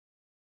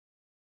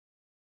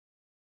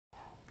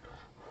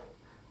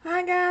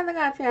Hi guys, I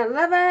got Fiona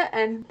Lover,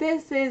 and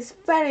this is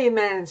Freddy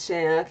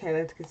Mansion. Okay,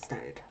 let's get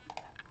started.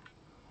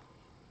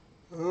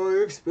 Oh,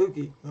 you're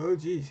spooky. Oh,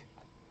 jeez.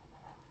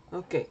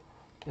 Okay,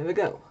 here we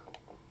go.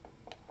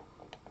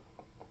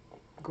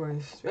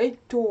 Going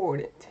straight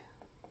toward it.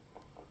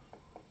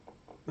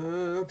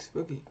 Looks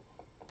spooky.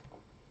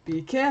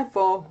 Be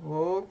careful.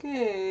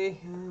 Okay.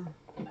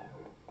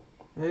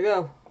 There you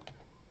go.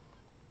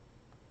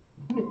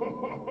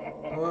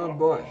 Oh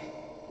boy.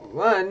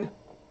 Run.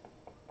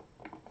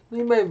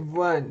 Anybody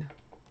run.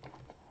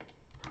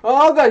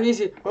 Oh god,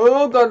 easy.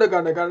 Oh god,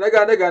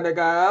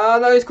 oh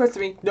no, he's close to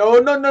me. No.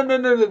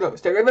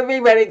 Stay with me,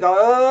 ready, go.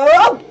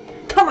 Oh,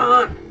 come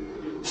on.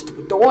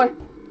 Stupid door.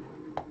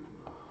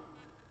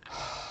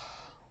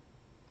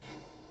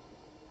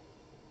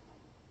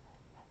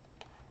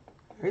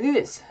 I do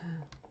this.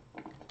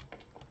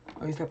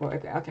 Oh, he's got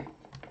right there. Okay.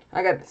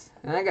 I got this.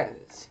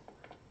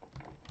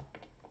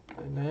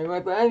 And now you're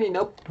right behind me.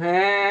 Nope.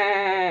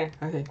 Okay.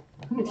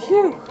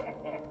 Phew.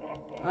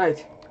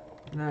 Alright.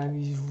 Now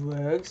these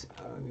rugs.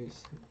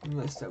 These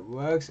messed up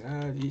rugs.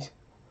 These.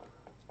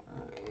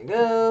 There you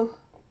go.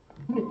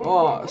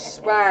 Oh,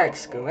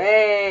 sparks.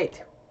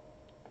 Great.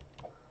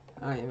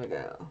 Alright, here we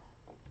go.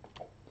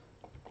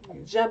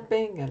 Keep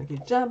jumping. Gotta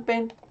keep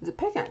jumping. There's a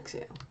pickaxe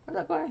here. What's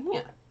that going on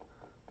here?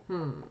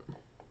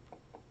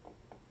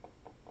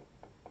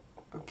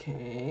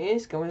 Okay,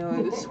 it's going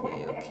over this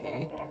way,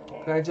 okay.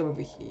 Gotta jump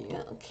over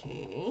here,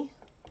 okay.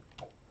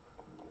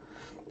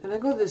 Then I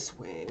go this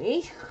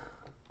way.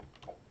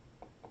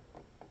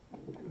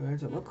 Gotta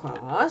jump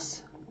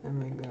across. There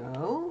we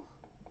go.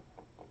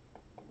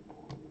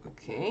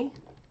 Okay.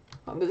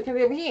 Oh, there's a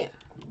candy over here.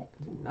 I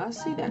did not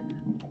see that.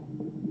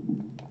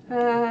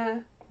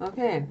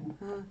 Okay.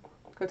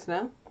 Good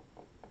now.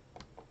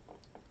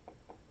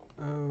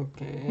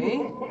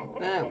 Okay.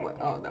 That what?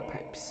 Oh, the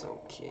pipes.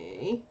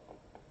 Okay.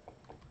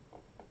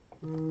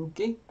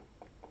 Okay.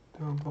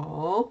 The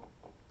ball.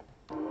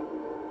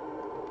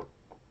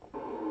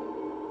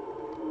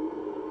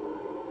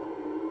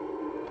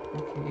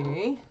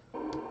 Okay.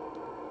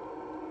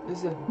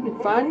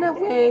 Find a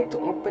way to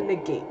open the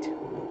gate.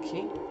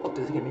 Okay. Oh,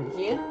 there's a gate in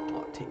here.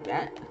 I'll take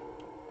that.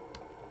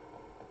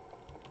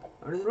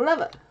 Oh, there's a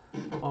lever.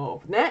 I'll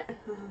open that.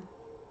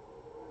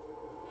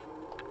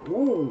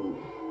 Ooh.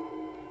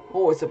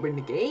 Oh, it's open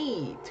the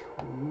gate.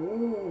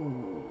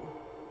 Ooh.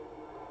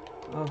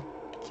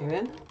 Okay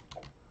then.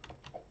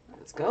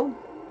 Let's go.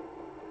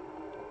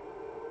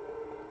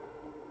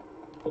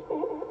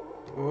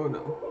 Oh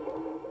no.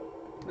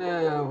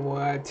 Now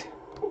what?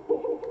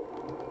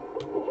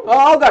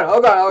 Oh god,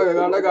 oh god, oh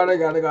god, oh god, oh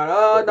god, oh god.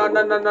 Oh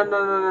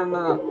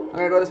no. I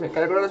gotta go this way,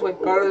 gotta go this way.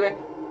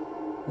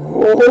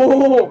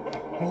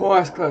 Oh,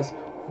 that's close.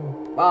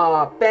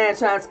 Oh, bad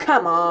shots,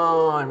 come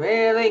on,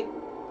 really?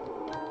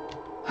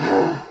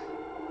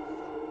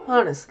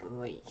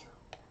 Honestly.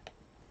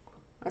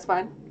 That's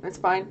fine.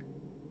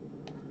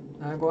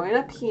 I'm going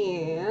up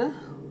here.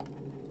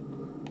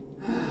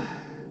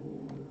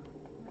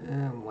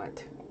 And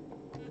what?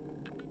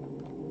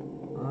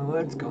 Oh,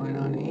 what's going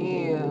on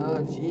here?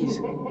 Oh, jeez.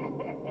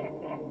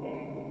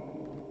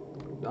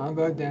 Don't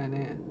go down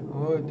there.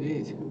 Oh,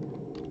 jeez.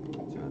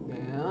 Jump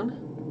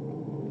down.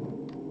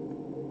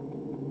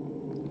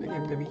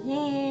 Over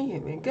here.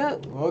 Here we go.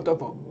 Oh, the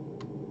phone.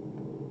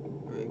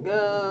 Here we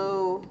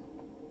go.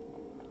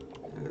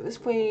 Go this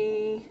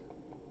way.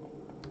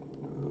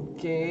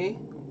 Okay.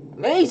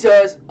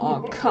 Lasers!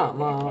 Oh,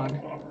 come on.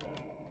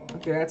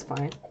 Okay, that's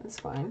fine.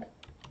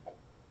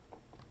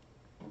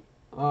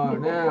 Oh,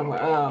 now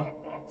what? Oh.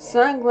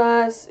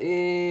 Sunglass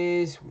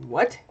is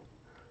what?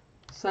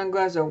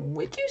 Sunglass are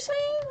what you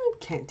saying? I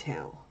can't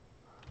tell.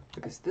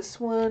 Because this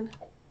one.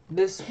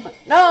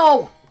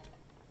 No!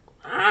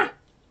 Ah!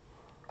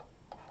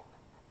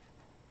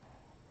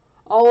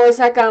 Oh, it's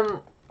like,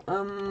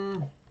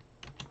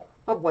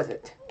 what was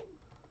it?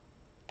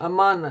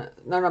 Amana.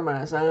 Not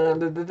Amana.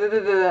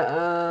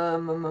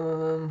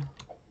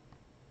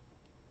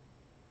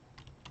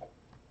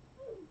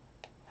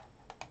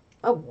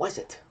 What was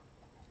it?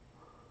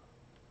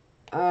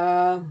 I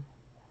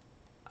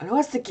know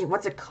what's thinking.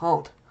 What's it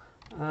called?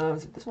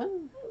 Is it this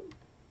one?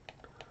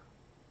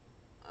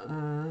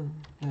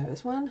 Yeah,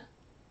 this one.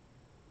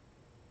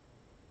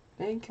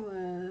 I think it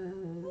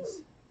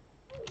was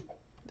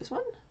this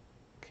one.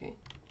 Okay,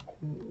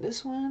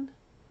 this one,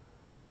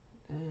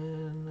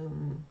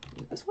 and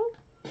this one.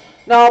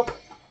 Nope.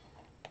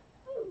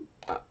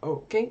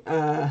 Okay.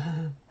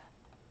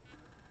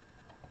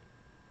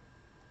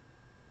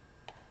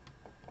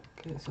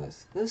 Okay, so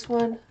it's this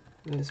one,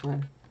 this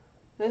one,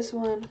 this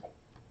one,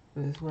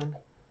 this one,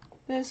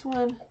 this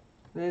one,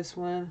 this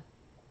one,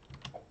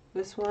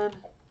 this one,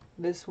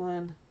 this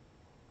one,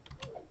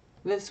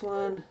 this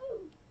one,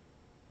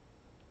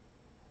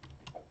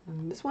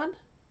 and this one.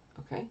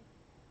 Okay.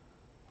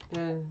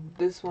 Then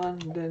this one,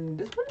 then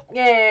this one.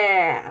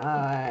 Yeah!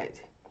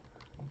 Alright.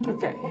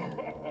 Okay.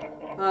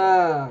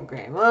 Oh,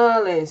 great.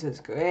 Well, this is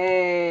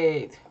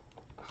great.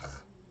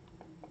 Ugh.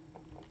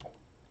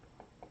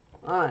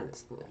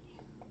 Honestly.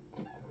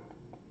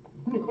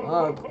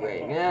 Oh,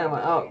 great. Now,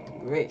 oh,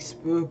 great.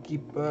 Spooky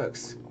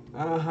books.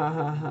 Ah, ha,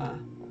 ha, ha.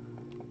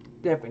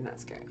 Definitely not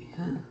scary.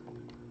 A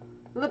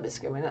little bit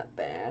scary, not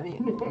bad.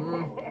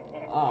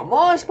 Oh,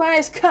 more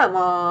spice? Come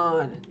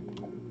on.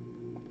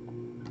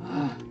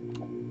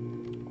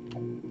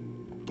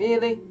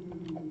 Really?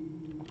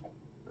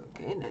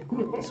 Okay, now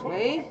go this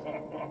way.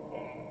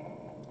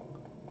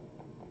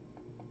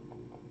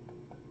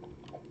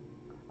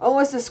 Oh,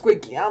 it's the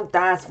squeaky. Oh,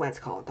 that's what it's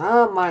called.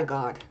 Oh my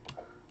god.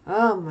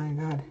 Oh my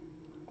god.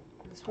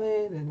 This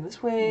way, then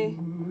this way.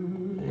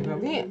 Then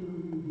over here.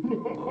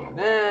 Oh,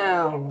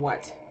 now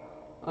what?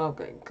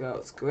 Okay,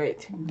 goes.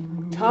 Great.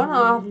 Turn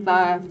off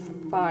the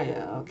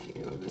fire. Okay,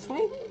 go this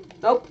way.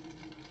 Nope.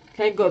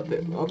 Can't go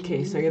through.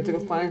 Okay, so you have to go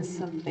find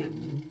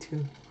something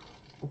to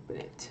open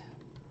it.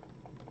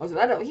 Oh, is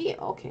that over here?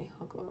 Okay,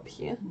 I'll go up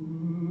here.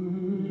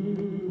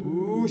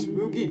 Ooh,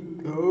 spooky.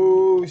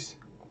 Ghost.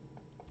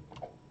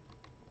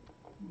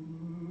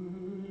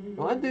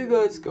 Go on through,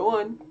 ghosts. Go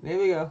on. There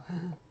we go.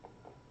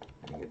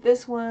 Get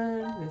this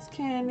one. This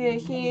candy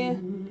here.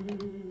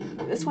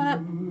 This one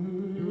up.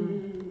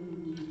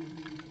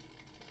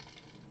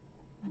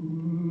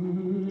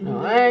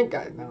 Alright,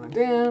 got it going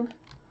down.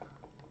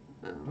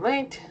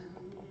 Alright.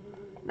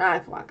 Now I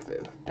can walk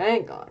through.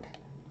 Thank God.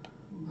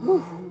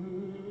 Whew.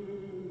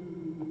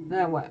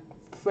 Now what?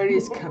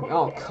 Freddy's coming.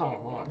 Oh,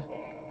 come on.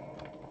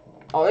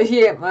 Oh,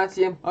 here. I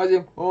see him. I see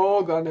him.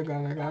 Oh, God.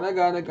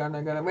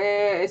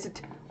 Where is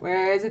it?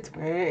 Where is it?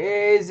 Where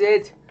is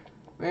it?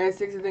 Where's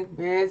the thing?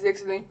 Where's the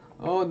thing?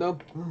 Oh, no.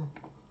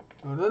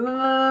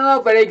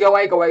 No. Freddy, go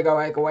away.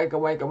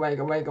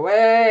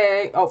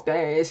 Oh,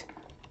 there he is.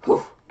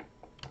 Whew.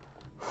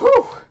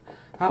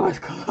 That was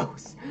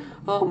close.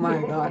 Oh, my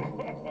God.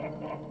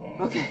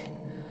 Okay.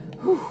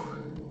 Whew.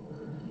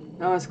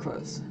 That was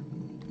close.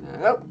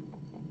 There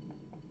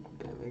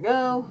we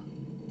go.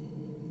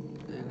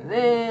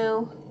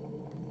 Now.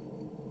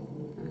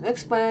 The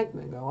next spike,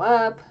 we go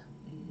up.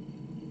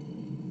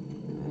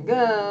 There we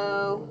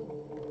go.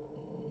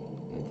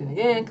 Hit it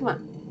again, come on.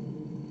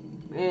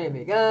 There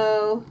we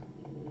go.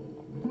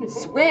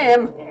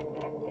 Swim!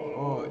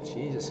 Oh,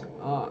 Jesus.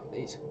 Oh,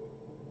 these.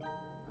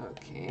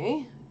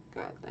 Okay,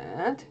 got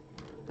that.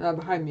 Now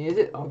behind me, is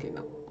it? Okay,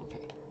 no.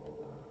 Okay.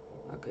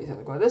 Okay, so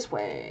I go this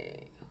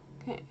way.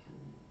 Okay.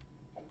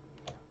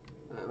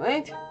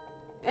 Alright.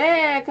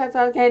 And cut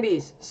out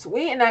candies.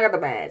 Sweet, and I got the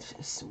badge.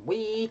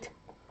 Sweet.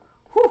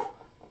 Whew.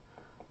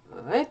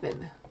 Alright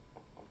then.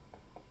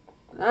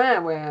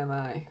 Ah, where am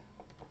I?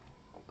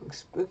 Looks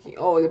spooky.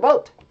 Oh, the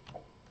boat.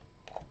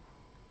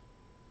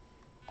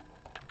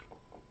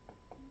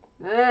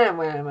 Ah,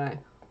 where am I?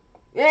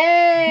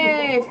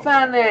 Yay!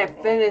 Found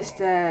it. Finished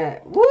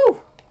it.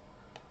 Woo!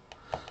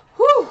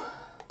 Whew.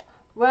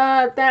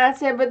 Well,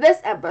 that's it for this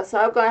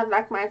episode. Go ahead and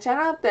like my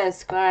channel.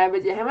 Subscribe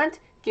if you haven't.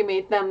 Give me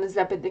a thumbs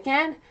up if you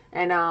can.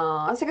 And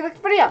I'll see you in the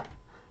next video.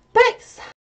 Peace!